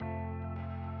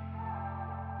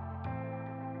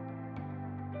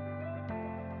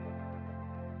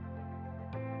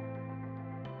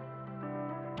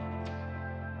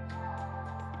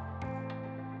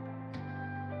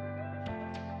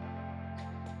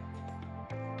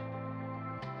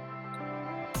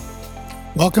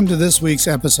Welcome to this week's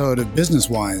episode of Business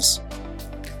Wise.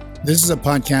 This is a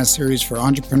podcast series for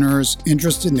entrepreneurs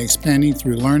interested in expanding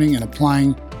through learning and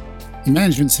applying the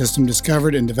management system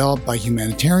discovered and developed by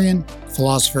humanitarian,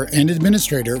 philosopher, and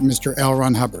administrator Mr. L.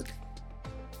 Ron Hubbard.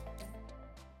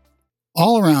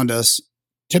 All around us,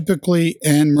 typically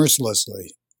and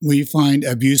mercilessly, we find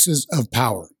abuses of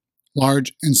power,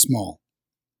 large and small.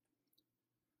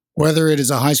 Whether it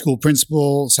is a high school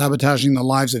principal sabotaging the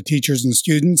lives of teachers and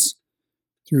students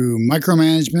through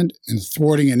micromanagement and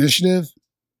thwarting initiative,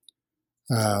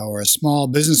 or a small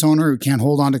business owner who can't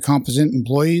hold on to competent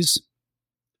employees,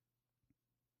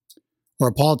 or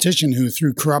a politician who,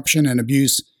 through corruption and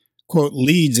abuse, quote,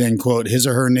 leads, end quote, his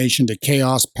or her nation to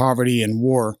chaos, poverty, and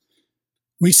war,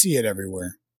 we see it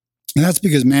everywhere. And that's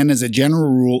because man, as a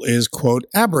general rule, is, quote,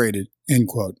 aberrated, end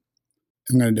quote.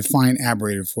 I'm going to define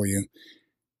aberrated for you.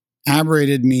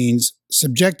 Aberrated means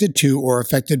subjected to or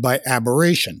affected by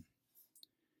aberration.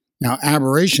 Now,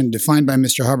 aberration, defined by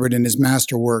Mr. Hubbard in his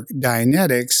masterwork,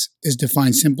 Dianetics, is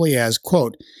defined simply as,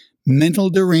 quote, mental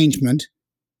derangement,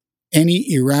 any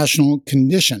irrational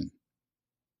condition,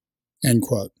 end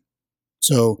quote.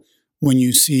 So when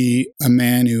you see a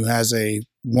man who has a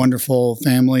wonderful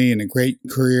family and a great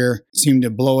career seem to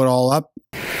blow it all up,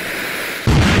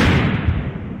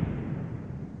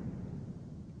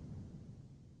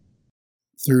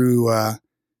 through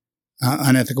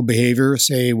unethical behavior,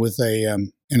 say with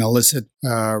an illicit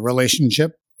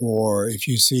relationship, or if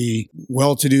you see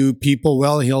well-to-do people,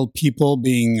 well-heeled people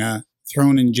being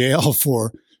thrown in jail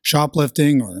for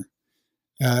shoplifting, or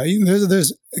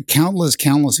there's countless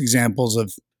examples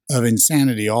of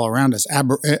insanity all around us.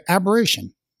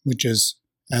 Aberration, which is,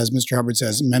 as Mr. Hubbard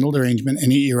says, mental derangement,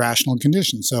 any irrational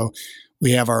condition. So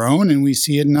we have our own, and we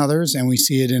see it in others, and we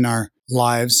see it in our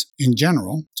lives in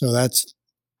general. So that's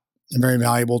a very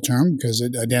valuable term because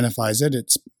it identifies it.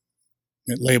 It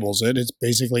labels it. It's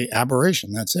basically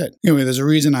aberration. That's it. Anyway, there's a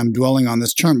reason I'm dwelling on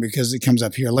this term because it comes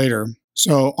up here later.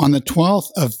 So on the 12th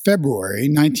of February,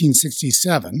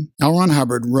 1967, L. Ron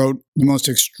Hubbard wrote the most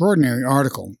extraordinary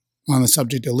article on the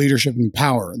subject of leadership and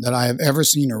power that I have ever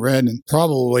seen or read, and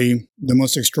probably the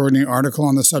most extraordinary article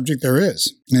on the subject there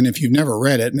is. And if you've never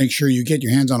read it, make sure you get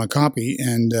your hands on a copy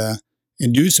and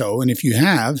do so. And if you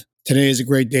have, today is a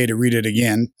great day to read it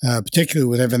again, particularly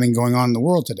with everything going on in the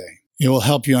world today. It will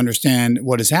help you understand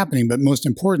what is happening, but most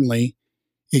importantly,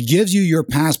 it gives you your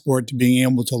passport to being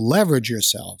able to leverage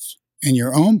yourself and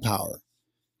your own power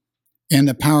and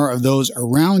the power of those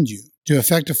around you to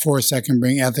effect a force that can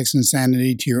bring ethics and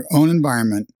sanity to your own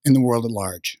environment and the world at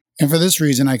large. And for this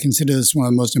reason, I consider this one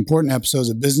of the most important episodes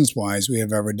of Business Wise we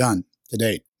have ever done to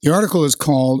date. The article is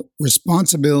called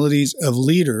Responsibilities of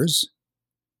Leaders,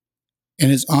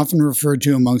 and is often referred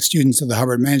to among students of the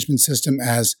Hubbard management system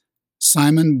as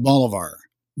Simon Bolivar,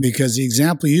 because the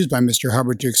example used by Mr.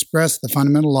 Hubbard to express the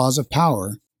fundamental laws of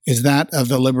power is that of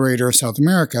the liberator of South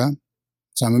America,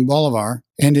 Simon Bolivar,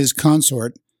 and his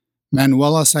consort,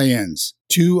 Manuela Sáenz,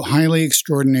 two highly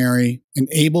extraordinary and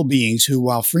able beings who,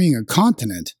 while freeing a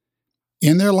continent,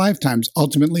 in their lifetimes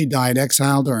ultimately died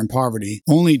exiled or in poverty,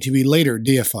 only to be later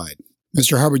deified.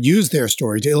 Mr. Hubbard used their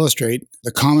story to illustrate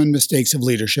the common mistakes of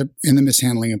leadership and the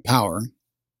mishandling of power,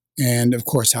 and, of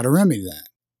course, how to remedy that.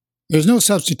 There's no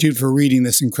substitute for reading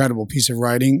this incredible piece of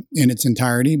writing in its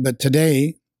entirety, but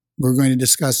today we're going to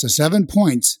discuss the 7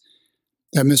 points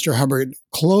that Mr. Hubbard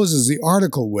closes the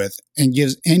article with and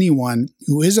gives anyone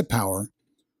who is a power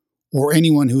or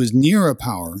anyone who is near a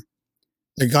power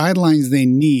the guidelines they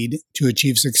need to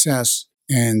achieve success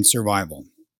and survival.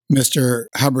 Mr.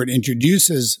 Hubbard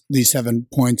introduces these 7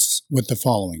 points with the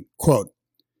following, quote,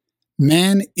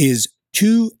 man is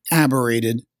too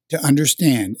aberrated to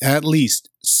understand at least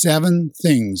 7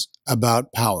 things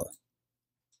about power.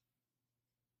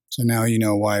 So now you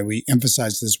know why we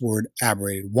emphasize this word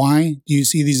aberrated. Why do you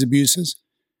see these abuses?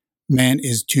 Man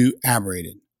is too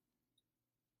aberrated.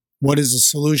 What is the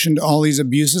solution to all these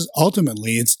abuses?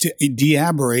 Ultimately, it's to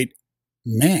de-aberrate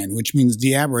man, which means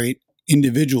de-aberrate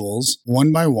individuals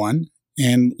one by one,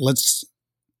 and let's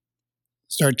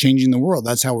start changing the world.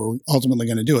 That's how we're ultimately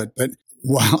going to do it. But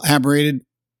while aberrated,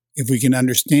 if we can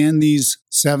understand these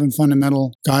 7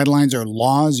 fundamental guidelines or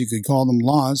laws, you could call them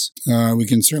laws, we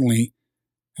can certainly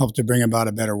help to bring about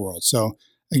a better world. So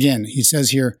again, he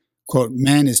says here, quote,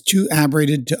 man is too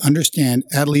aberrated to understand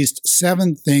at least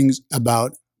 7 things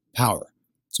about power.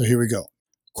 So here we go.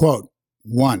 Quote,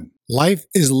 1, life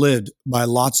is lived by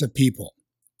lots of people.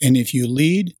 And if you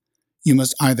lead, you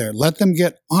must either let them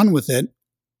get on with it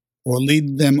or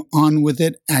lead them on with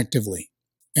it actively,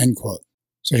 end quote.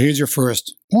 So here's your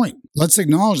first point. Let's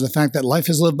acknowledge the fact that life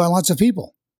is lived by lots of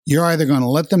people. You're either going to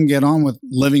let them get on with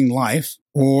living life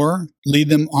or lead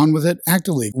them on with it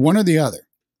actively, one or the other.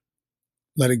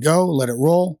 Let it go, let it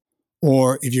roll.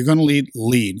 Or if you're going to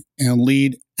lead and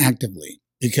lead actively,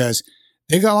 because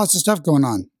they've got lots of stuff going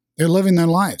on. They're living their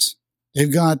lives.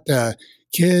 They've got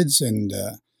kids and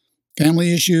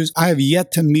family issues. I have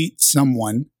yet to meet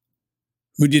someone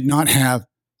who did not have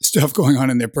stuff going on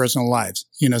in their personal lives.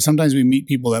 Sometimes we meet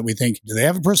people that we think, do they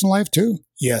have a personal life too?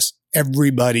 Yes,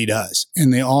 everybody does.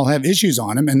 And they all have issues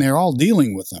on them and they're all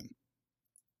dealing with them.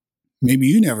 Maybe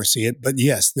you never see it, but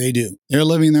yes, they do. They're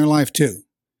living their life too.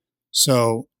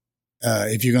 So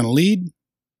if you're going to lead.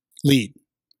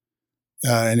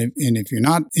 And if you're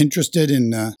not interested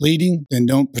in leading, then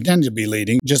don't pretend to be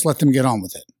leading. Just let them get on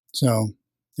with it. So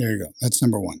there you go. That's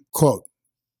number one. Quote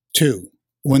 2.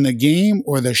 When the game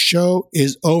or the show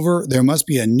is over, there must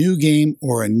be a new game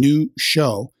or a new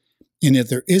show. And if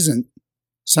there isn't,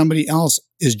 somebody else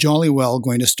is jolly well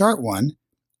going to start one.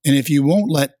 And if you won't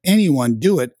let anyone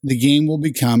do it, the game will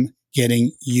become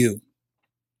getting you.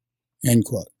 End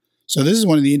quote. So this is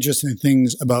one of the interesting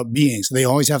things about beings. They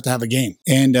always have to have a game.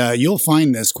 And you'll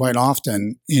find this quite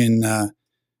often in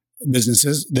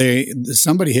businesses.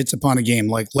 Somebody hits upon a game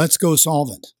like, let's go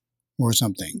solvent or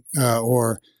something,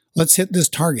 or let's hit this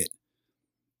target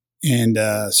and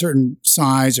a certain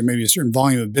size or maybe a certain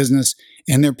volume of business.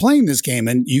 And they're playing this game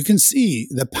and you can see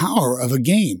the power of a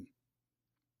game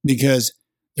because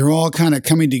they're all kind of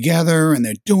coming together and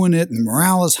they're doing it and the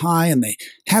morale is high and they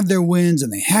have their wins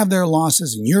and they have their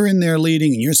losses and you're in there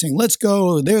leading and you're saying, let's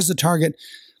go, there's the target.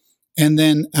 And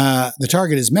then the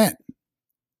target is met.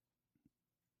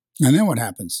 And then what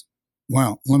happens?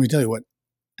 Well, let me tell you what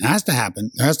has to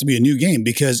happen. There has to be a new game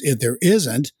because if there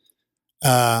isn't,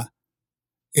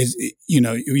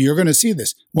 you're going to see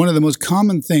this. One of the most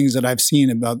common things that I've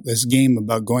seen about this game,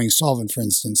 about going solvent, for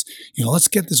instance, let's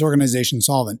get this organization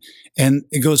solvent. And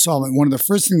it goes solvent. One of the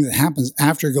first things that happens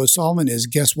after it goes solvent is,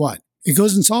 guess what? It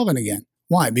goes insolvent again.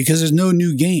 Why? Because there's no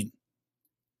new game.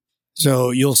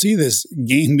 So you'll see this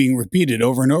game being repeated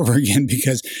over and over again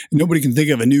because nobody can think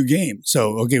of a new game.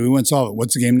 So, okay, we went solvent.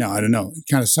 What's the game now? I don't know. It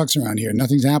kind of sucks around here.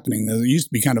 Nothing's happening. It used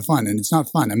to be kind of fun, and it's not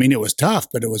fun. I mean, it was tough,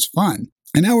 but it was fun.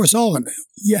 And now we're solvent.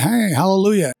 Yeah, hey,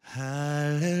 hallelujah.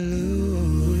 Hallelujah.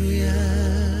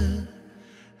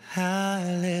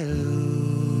 Hallelujah.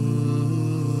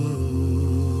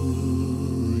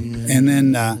 And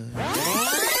then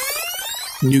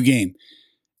new game.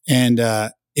 And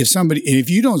if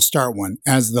you don't start one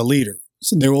as the leader,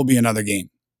 so there will be another game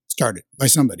started by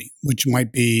somebody, which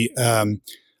might be,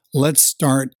 let's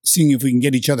start seeing if we can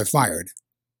get each other fired.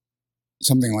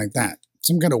 Something like that.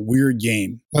 Some kind of weird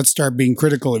game. Let's start being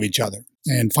critical of each other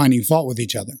and finding fault with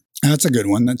each other. And that's a good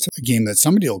one. That's a game that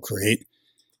somebody will create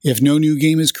if no new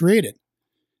game is created.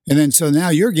 And then so now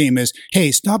your game is,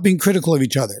 hey, stop being critical of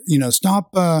each other.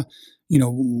 Stop,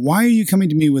 why are you coming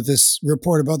to me with this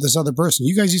report about this other person?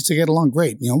 You guys used to get along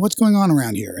great. What's going on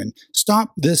around here? And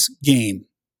stop this game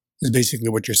is basically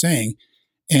what you're saying.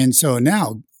 And so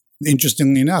now,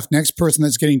 interestingly enough, next person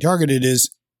that's getting targeted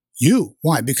is you.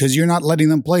 Why? Because you're not letting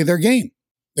them play their game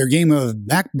of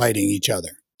backbiting each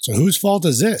other. So whose fault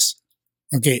is this?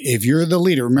 Okay, if you're the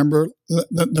leader, remember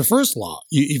the first law.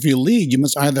 If you lead, you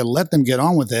must either let them get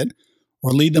on with it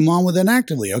or lead them on with it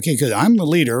actively. Okay, because I'm the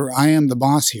leader. I am the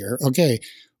boss here. Okay,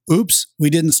 oops,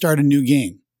 we didn't start a new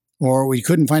game. Or we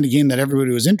couldn't find a game that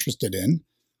everybody was interested in.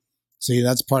 See,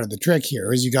 that's part of the trick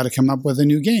here is you got to come up with a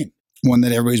new game. One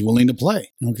that everybody's willing to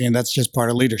play. Okay, and that's just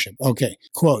part of leadership. Okay,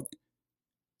 quote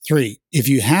 3, if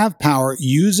you have power,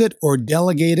 use it or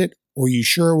delegate it, or you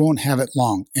sure won't have it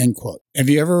long, end quote. Have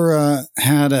you ever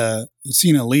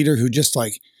seen a leader who just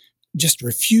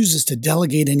refuses to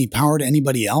delegate any power to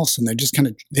anybody else, and they're just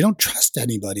they don't trust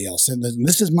anybody else. And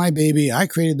this is my baby, I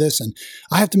created this, and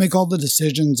I have to make all the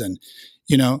decisions, and,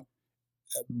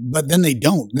 but then they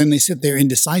don't. Then they sit there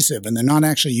indecisive, and they're not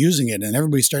actually using it, and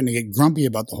everybody's starting to get grumpy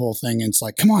about the whole thing, and it's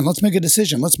like, come on, let's make a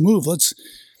decision, let's move, let's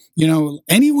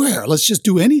anywhere. Let's just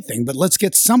do anything, but let's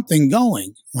get something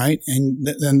going, right? And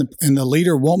the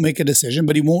leader won't make a decision,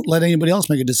 but he won't let anybody else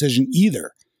make a decision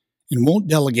either, and won't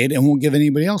delegate and won't give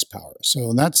anybody else power.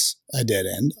 So that's a dead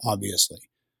end, obviously.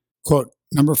 Quote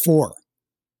number 4,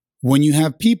 when you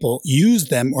have people, use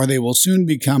them or they will soon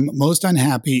become most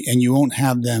unhappy and you won't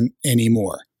have them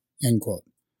anymore, end quote.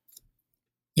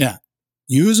 Yeah,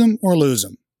 use them or lose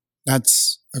them.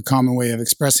 That's a common way of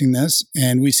expressing this,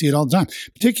 and we see it all the time,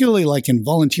 particularly like in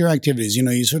volunteer activities.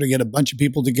 You sort of get a bunch of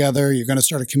people together, you're going to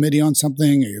start a committee on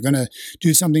something, or you're going to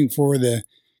do something for the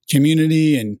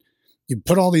community, and, You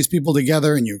put all these people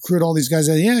together and you recruit all these guys.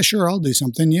 Yeah, sure, I'll do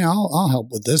something. Yeah, I'll help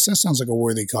with this. That sounds like a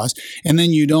worthy cause. And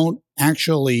then you don't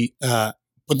actually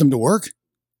put them to work.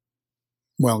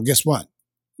 Well, guess what?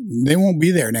 They won't be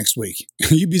there next week.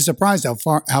 You'd be surprised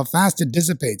how fast it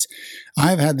dissipates.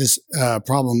 I've had this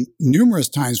problem numerous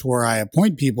times where I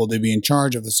appoint people to be in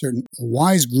charge of a certain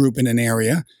wise group in an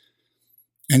area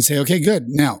and say, okay, good.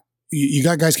 Now, you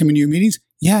got guys coming to your meetings?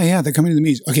 Yeah, they're coming to the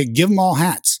meetings. Okay, give them all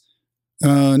hats.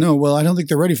 No, well, I don't think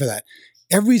they're ready for that.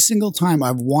 Every single time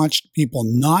I've watched people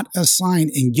not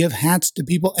assign and give hats to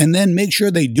people and then make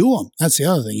sure they do them. That's the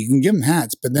other thing. You can give them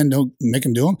hats, but then don't make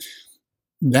them do them.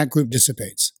 That group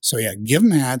dissipates. So yeah, give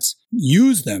them hats,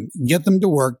 use them, get them to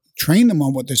work, train them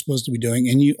on what they're supposed to be doing,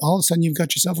 and you all of a sudden you've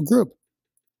got yourself a group.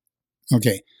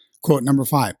 Okay, quote number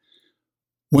 5.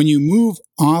 When you move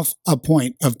off a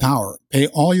point of power, pay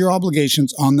all your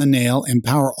obligations on the nail,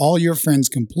 empower all your friends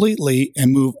completely,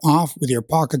 and move off with your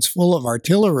pockets full of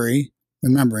artillery.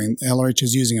 Remembering, LRH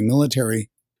is using a military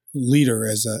leader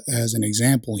as an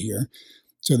example here.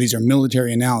 So these are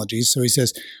military analogies. So he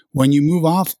says, when you move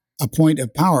off a point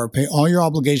of power, pay all your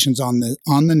obligations on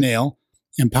the nail,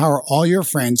 empower all your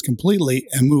friends completely,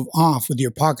 and move off with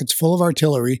your pockets full of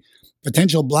artillery,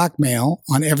 potential blackmail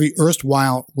on every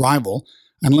erstwhile rival,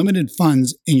 unlimited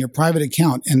funds in your private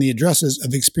account, and the addresses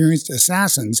of experienced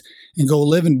assassins, and go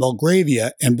live in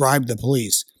Belgravia and bribe the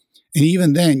police. And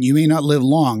even then, you may not live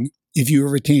long if you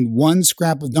have retained one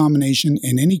scrap of domination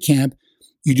in any camp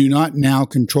you do not now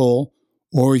control,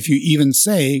 or if you even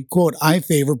say, quote, I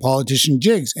favor politician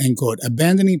jigs, end quote.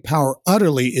 Abandoning power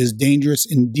utterly is dangerous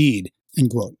indeed,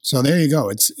 end quote. So there you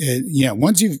go.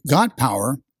 Once you've got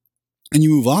power and you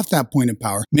move off that point of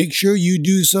power, make sure you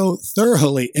do so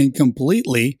thoroughly and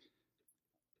completely,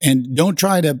 and don't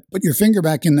try to put your finger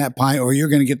back in that pie or you're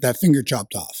going to get that finger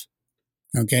chopped off.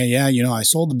 Okay, yeah, I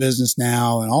sold the business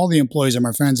now and all the employees are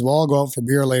my friends. We'll all go out for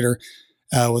beer later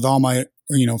with all my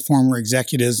former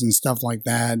executives and stuff like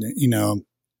that,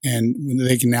 and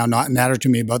they can now not natter to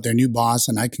me about their new boss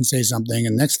and I can say something.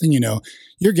 And next thing you know,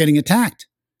 you're getting attacked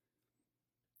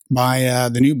by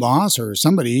the new boss or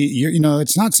somebody.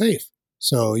 It's not safe.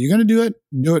 So you're going to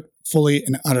do it fully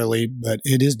and utterly, but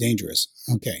it is dangerous.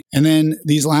 Okay. And then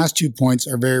these last 2 points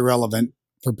are very relevant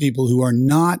for people who are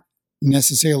not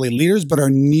necessarily leaders, but are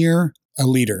near a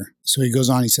leader. So he goes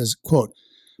on, he says, quote,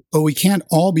 but we can't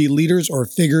all be leaders or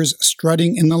figures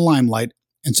strutting in the limelight,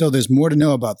 and so there's more to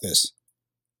know about this.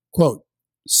 Quote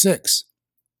 6.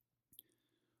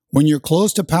 When you're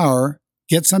close to power,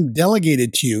 get some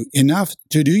delegated to you, enough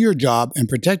to do your job and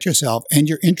protect yourself and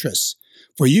your interests.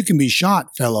 For you can be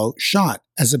shot, fellow, shot,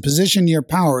 as a position near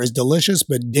power is delicious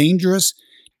but dangerous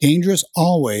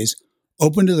always,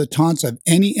 open to the taunts of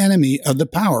any enemy of the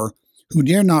power who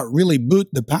dare not really boot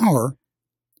the power,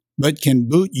 but can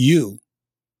boot you.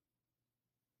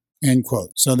 End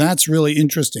quote. So that's really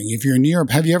interesting. If you're near,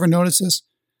 have you ever noticed this?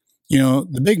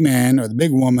 The big man or the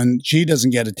big woman, she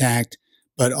doesn't get attacked,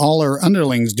 but all her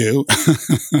underlings do.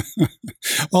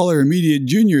 All her immediate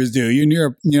juniors do. You're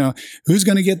near, who's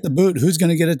going to get the boot? Who's going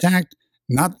to get attacked?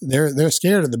 Not they're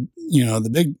scared of the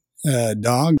big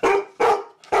dog,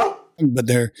 but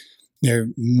they're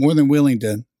more than willing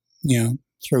to,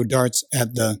 throw darts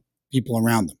at the people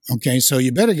around them. Okay, so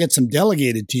you better get some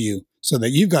delegated to you so that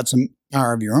you've got some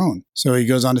power of your own. So he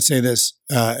goes on to say this,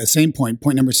 same point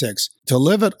number 6. To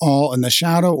live at all in the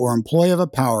shadow or employ of a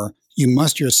power, you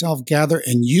must yourself gather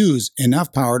and use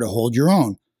enough power to hold your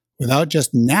own, without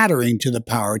just nattering to the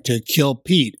power to kill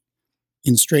Pete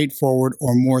in straightforward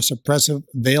or more suppressive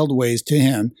veiled ways to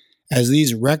him, as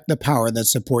these wreck the power that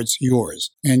supports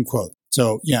yours. End quote.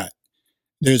 So yeah,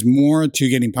 there's more to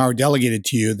getting power delegated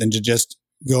to you than to just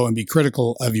go and be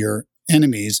critical of your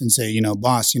enemies and say,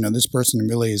 boss, this person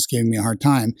really is giving me a hard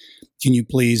time. Can you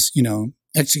please,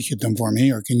 execute them for me,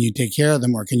 or can you take care of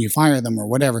them, or can you fire them, or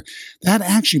whatever? That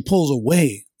actually pulls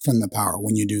away from the power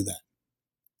when you do that.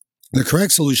 The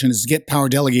correct solution is to get power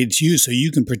delegated to you so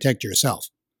you can protect yourself.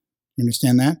 You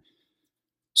understand that?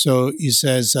 So he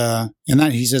says,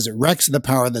 he says it wrecks the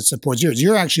power that supports yours.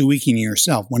 You're actually weakening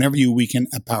yourself whenever you weaken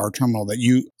a power terminal that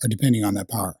you are depending on that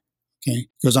power. Okay.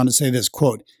 Goes on to say this,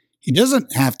 quote, he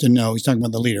doesn't have to know, he's talking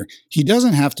about the leader, he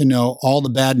doesn't have to know all the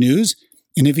bad news.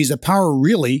 And if he's a power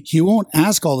really, he won't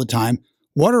ask all the time,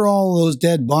 what are all those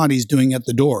dead bodies doing at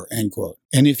the door, end quote.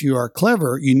 And if you are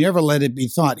clever, you never let it be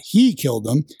thought he killed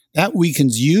them. That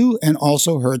weakens you and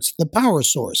also hurts the power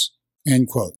source, end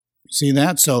quote. See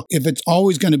that? So if it's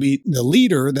always going to be the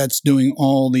leader that's doing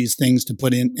all these things to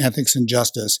put in ethics and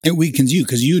justice, it weakens you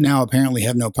because you now apparently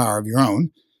have no power of your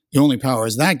own. The only power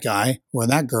is that guy or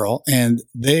that girl, and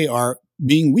they are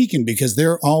being weakened because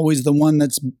they're always the one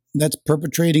that's that's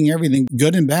perpetrating everything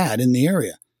good and bad in the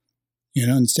area,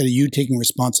 instead of you taking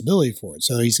responsibility for it.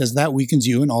 So he says that weakens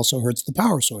you and also hurts the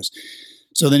power source.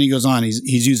 So then he goes on,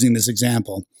 he's using this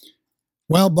example.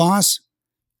 Well, boss,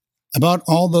 about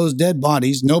all those dead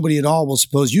bodies, nobody at all will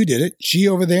suppose you did it. She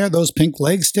over there, those pink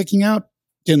legs sticking out,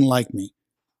 didn't like me.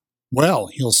 Well,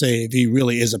 he'll say, if he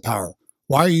really is a power,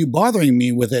 why are you bothering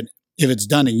me with it if it's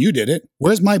done and you did it?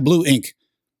 Where's my blue ink?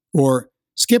 Or,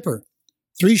 Skipper,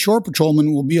 3 shore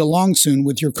patrolmen will be along soon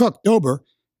with your cook, Dober,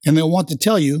 and they'll want to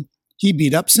tell you he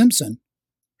beat up Simpson.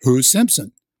 Who's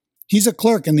Simpson? He's a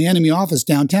clerk in the enemy office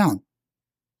downtown.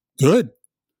 Good.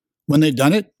 When they've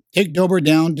done it, take Dober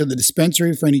down to the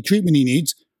dispensary for any treatment he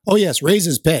needs. Oh yes, raise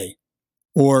his pay.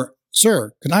 Or,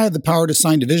 sir, could I have the power to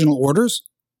sign divisional orders?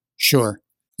 Sure.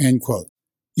 End quote.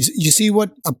 You see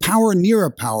what a power near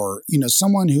a power,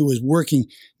 someone who is working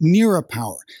near a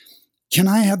power. Can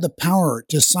I have the power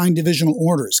to sign divisional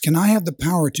orders? Can I have the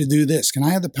power to do this? Can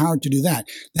I have the power to do that?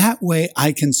 That way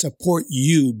I can support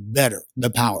you better, the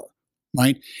power,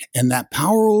 right? And that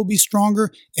power will be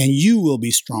stronger and you will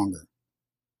be stronger.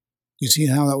 You see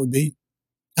how that would be?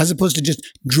 As opposed to just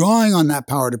drawing on that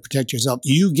power to protect yourself,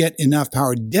 you get enough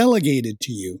power delegated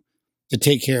to you to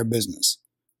take care of business.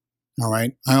 All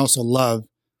right. I also love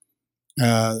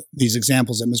these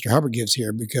examples that Mr. Hubbard gives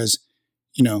here because,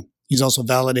 he's also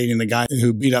validating the guy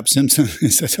who beat up Simpson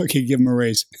and says, okay, give him a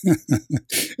raise.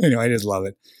 Anyway, I just love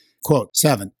it. Quote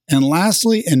 7. And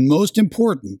lastly, and most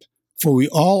important, for we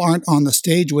all aren't on the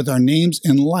stage with our names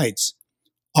and lights,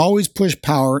 always push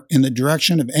power in the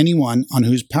direction of anyone on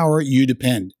whose power you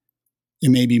depend. It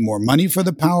may be more money for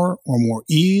the power, or more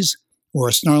ease, or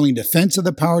a snarling defense of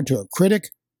the power to a critic,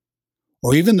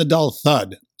 or even the dull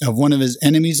thud of one of his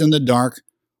enemies in the dark,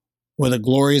 or the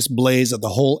glorious blaze of the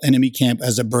whole enemy camp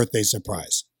as a birthday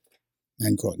surprise.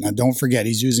 End quote. Now, don't forget,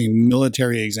 he's using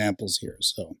military examples here,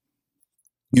 so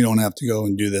you don't have to go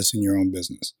and do this in your own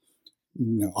business.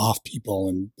 Off people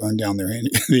and burn down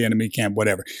the enemy camp,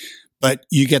 whatever. But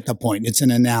you get the point. It's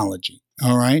an analogy,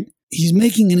 all right? He's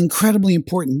making an incredibly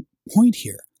important point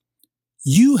here.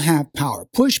 You have power.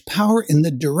 Push power in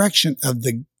the direction of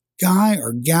the guy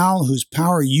or gal whose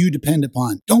power you depend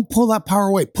upon. Don't pull that power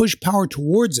away. Push power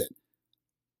towards it.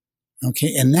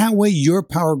 Okay, and that way your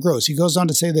power grows. He goes on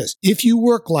to say this. If you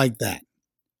work like that,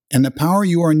 and the power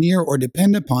you are near or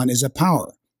depend upon is a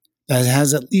power that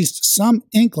has at least some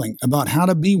inkling about how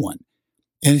to be one,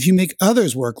 and if you make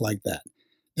others work like that,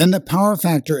 then the power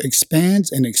factor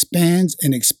expands and expands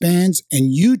and expands,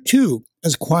 and you too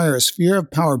acquire a sphere of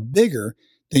power bigger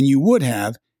than you would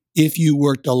have if you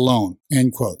worked alone.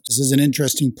 End quote. This is an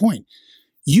interesting point.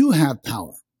 You have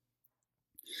power.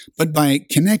 But by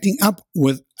connecting up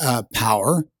with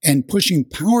power and pushing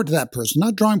power to that person,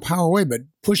 not drawing power away, but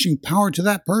pushing power to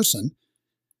that person,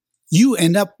 you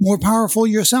end up more powerful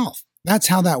yourself. That's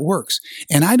how that works.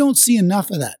 And I don't see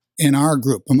enough of that in our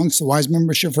group. Amongst the WISE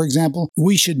membership, for example,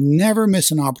 we should never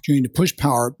miss an opportunity to push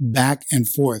power back and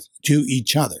forth to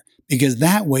each other, because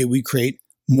that way we create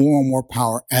more and more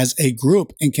power as a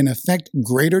group and can affect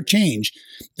greater change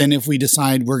than if we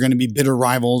decide we're going to be bitter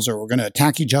rivals, or we're going to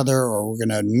attack each other, or we're going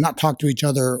to not talk to each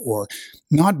other, or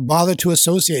not bother to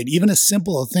associate. Even a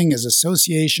simple thing as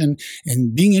association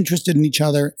and being interested in each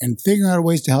other and figuring out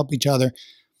ways to help each other,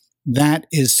 that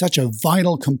is such a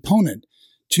vital component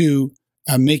to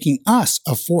making us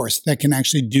a force that can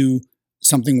actually do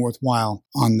something worthwhile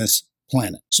on this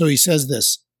planet. So he says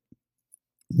this.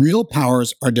 Real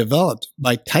powers are developed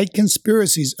by tight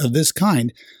conspiracies of this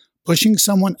kind, pushing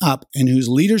someone up in whose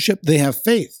leadership they have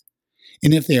faith.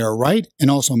 And if they are right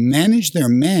and also manage their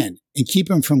man and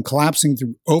keep him from collapsing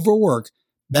through overwork,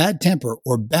 bad temper,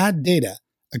 or bad data,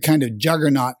 a kind of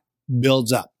juggernaut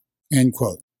builds up. End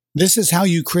quote. This is how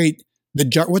you create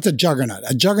what's a juggernaut?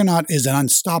 A juggernaut is an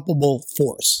unstoppable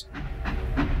force.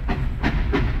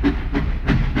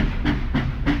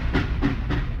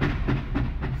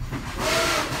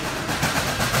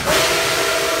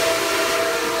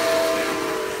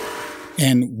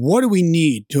 And what do we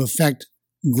need to affect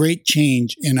great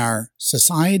change in our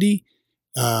society,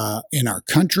 in our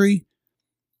country?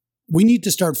 We need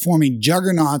to start forming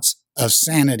juggernauts of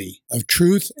sanity, of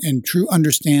truth and true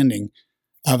understanding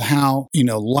of how,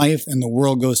 life and the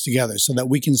world goes together, so that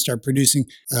we can start producing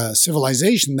a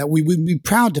civilization that we would be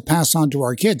proud to pass on to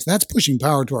our kids. That's pushing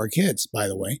power to our kids, by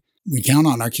the way. We count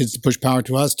on our kids to push power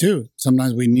to us too.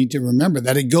 Sometimes we need to remember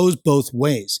that it goes both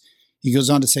ways. He goes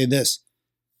on to say this.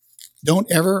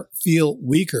 Don't ever feel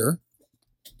weaker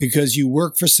because you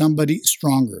work for somebody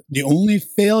stronger. The only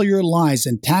failure lies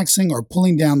in taxing or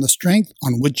pulling down the strength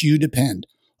on which you depend.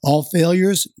 All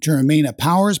failures to remain a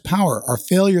power's power are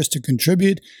failures to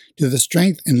contribute to the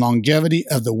strength and longevity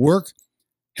of the work,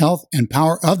 health, and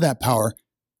power of that power.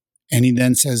 And he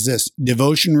then says this,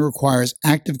 devotion requires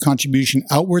active contribution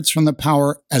outwards from the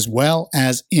power as well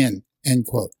as in, end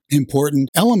quote. Important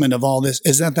element of all this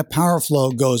is that the power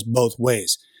flow goes both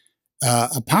ways.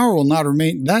 A power will not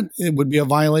remain, that it would be a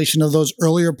violation of those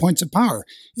earlier points of power.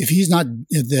 If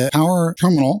the power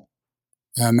terminal,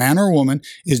 man or woman,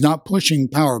 is not pushing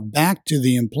power back to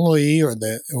the employee or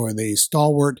the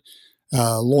stalwart,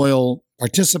 loyal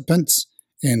participants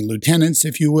and lieutenants,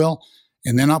 if you will,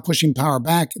 and they're not pushing power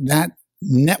back, that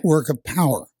network of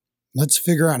power, let's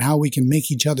figure out how we can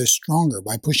make each other stronger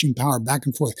by pushing power back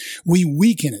and forth. We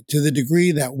weaken it to the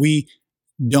degree that we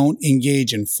don't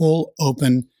engage in full,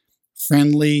 open,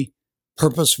 friendly,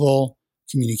 purposeful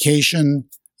communication,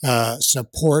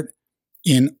 support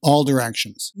in all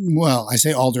directions. Well, I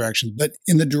say all directions, but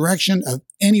in the direction of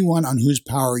anyone on whose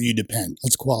power you depend.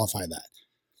 Let's qualify that.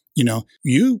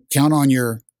 You count on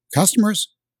your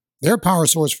customers. They're a power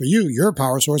source for you. You're a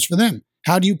power source for them.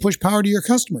 How do you push power to your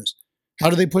customers? How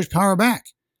do they push power back?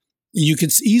 You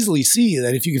could easily see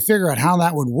that if you could figure out how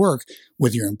that would work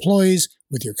with your employees,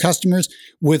 with your customers,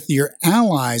 with your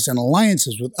allies and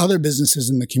alliances with other businesses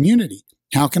in the community.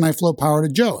 How can I flow power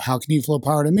to Joe? How can you flow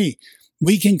power to me?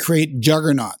 We can create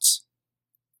juggernauts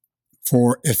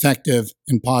for effective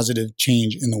and positive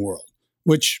change in the world,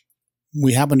 which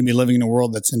we happen to be living in a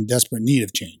world that's in desperate need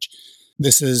of change.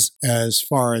 This is, as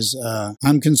far as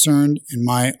I'm concerned, in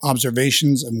my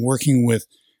observations and working with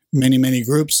many, many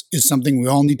groups, is something we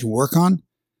all need to work on.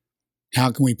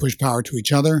 How can we push power to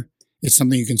each other? It's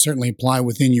something you can certainly apply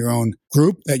within your own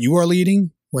group that you are leading,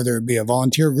 whether it be a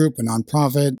volunteer group, a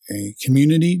nonprofit, a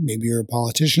community, maybe you're a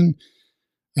politician,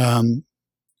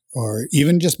 or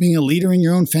even just being a leader in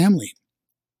your own family.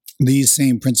 These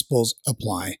same principles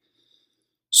apply.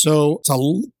 So it's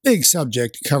a big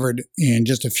subject covered in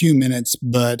just a few minutes,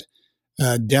 but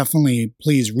definitely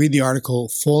please read the article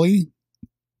fully.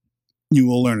 You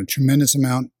will learn a tremendous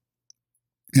amount.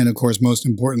 And of course, most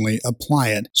importantly, apply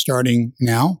it starting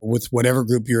now with whatever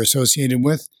group you're associated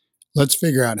with. Let's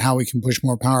figure out how we can push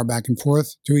more power back and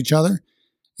forth to each other.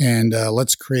 And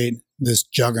let's create this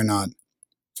juggernaut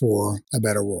for a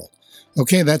better world.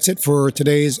 Okay, that's it for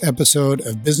today's episode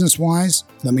of Business Wise.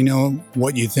 Let me know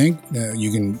what you think.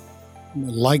 You can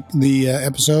like the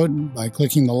episode by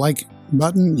clicking the like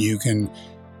button. You can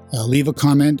leave a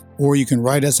comment, or you can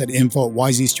write us at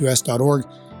info@wiseeastus.org.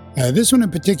 This one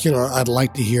in particular, I'd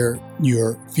like to hear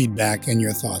your feedback and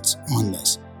your thoughts on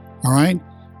this. All right.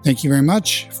 Thank you very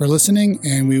much for listening,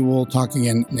 and we will talk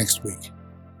again next week.